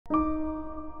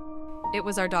It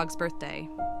was our dog's birthday,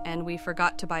 and we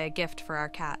forgot to buy a gift for our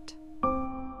cat.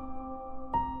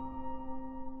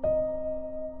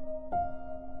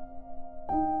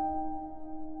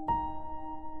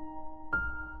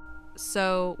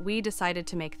 So we decided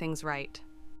to make things right.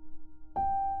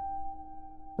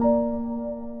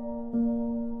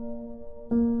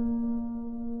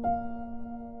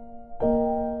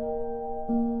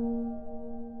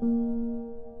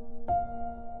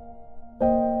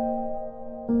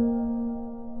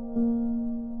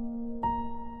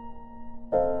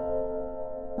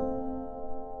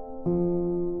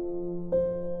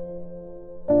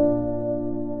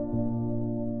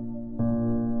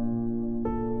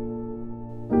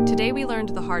 Today we learned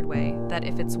the hard way that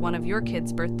if it's one of your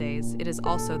kids' birthdays, it is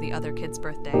also the other kid's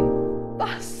birthday.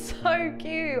 That's so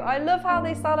cute. I love how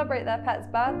they celebrate their pets'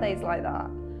 birthdays like that.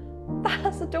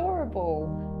 That's adorable.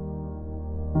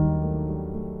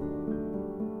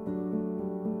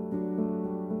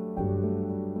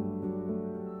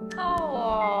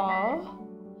 Oh,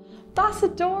 that's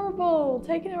adorable.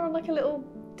 Taking her on like a little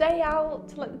day out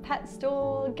to like the pet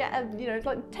store, get a, you know,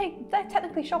 like they're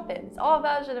technically shopping. It's our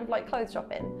version of like clothes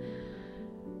shopping,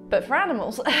 but for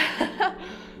animals.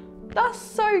 That's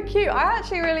so cute. I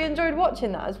actually really enjoyed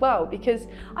watching that as well, because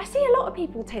I see a lot of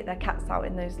people take their cats out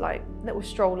in those like little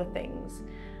stroller things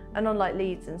and on like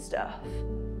leads and stuff.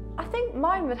 I think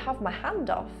mine would have my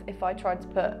hand off if I tried to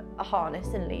put a harness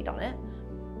and lead on it.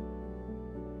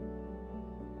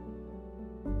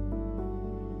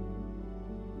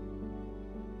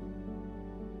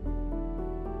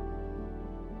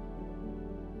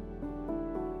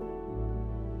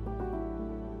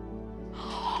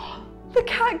 The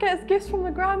cat gets gifts from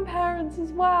the grandparents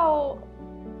as well.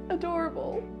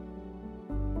 Adorable.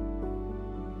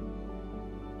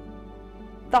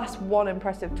 That's one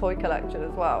impressive toy collection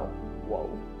as well. Whoa.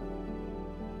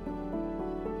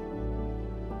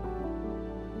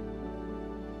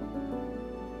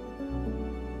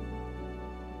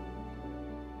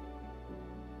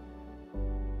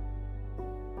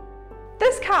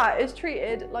 This cat is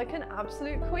treated like an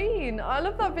absolute queen. I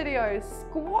love that video.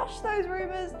 Squash those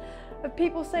rumours of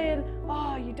people saying,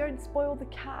 oh, you don't spoil the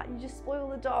cat, you just spoil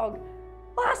the dog.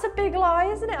 Well, that's a big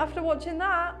lie, isn't it, after watching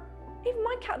that? Even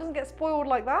my cat doesn't get spoiled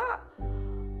like that.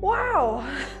 Wow.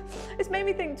 It's made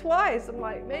me think twice. I'm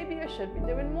like, maybe I should be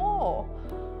doing more.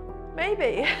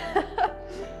 Maybe.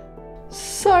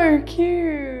 So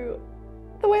cute.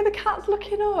 The way the cat's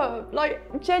looking up,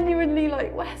 like genuinely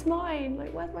like, where's mine?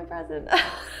 Like, where's my present?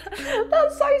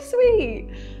 That's so sweet.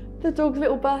 The dog's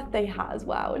little birthday hat as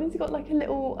well. And he's got like a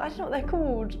little, I don't know what they're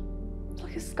called. It's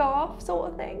like a scarf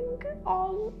sort of thing.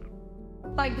 Oh.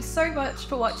 Thank you so much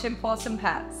for watching Pawsome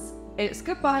Pets. It's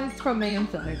goodbye from me and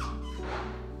Flo.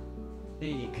 There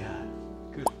you go.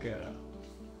 Good girl.